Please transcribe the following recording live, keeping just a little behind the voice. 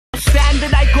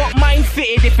Standard, I got mine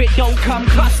fitted. If it don't come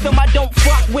custom, I don't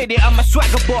fuck with it. I'm a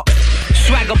Swaggabot.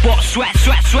 Swaggabot,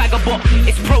 Swaggabot.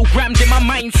 It's programmed in my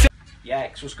mindset.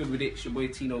 Yikes, what's good with it? It's your boy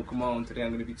Tino Kamal, and today I'm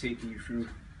going to be taking you through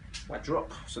my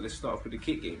drop. So let's start off with the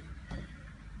kit game.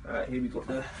 Alright, here we got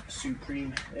the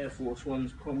Supreme Air Force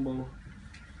Ones combo.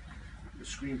 The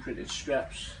screen printed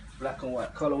straps, black and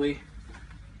white colorway.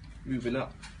 Moving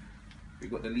up, we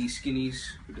got the Lee Skinnies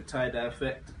with the tie-dye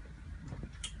effect.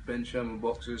 Ben Sherman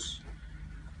boxers,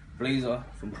 blazer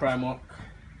from Primark,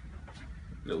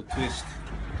 little twist,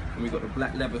 and we got the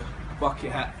black leather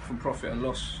bucket hat from Profit and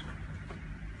Loss.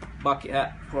 Bucket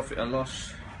hat, Profit and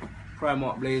Loss,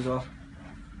 Primark blazer,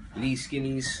 Lee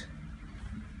Skinnies,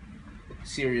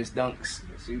 Serious Dunks,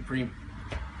 Supreme.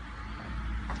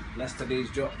 That's today's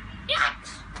drop.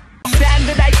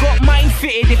 Standard, I got mine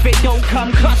fitted. If it don't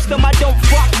come custom, I don't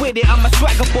fuck with it. I'm a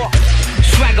Swaggabot.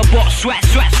 Swaggabot,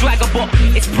 Swaggabot.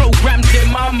 It's programmed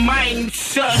in my mind,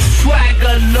 sir.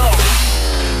 Swagga look.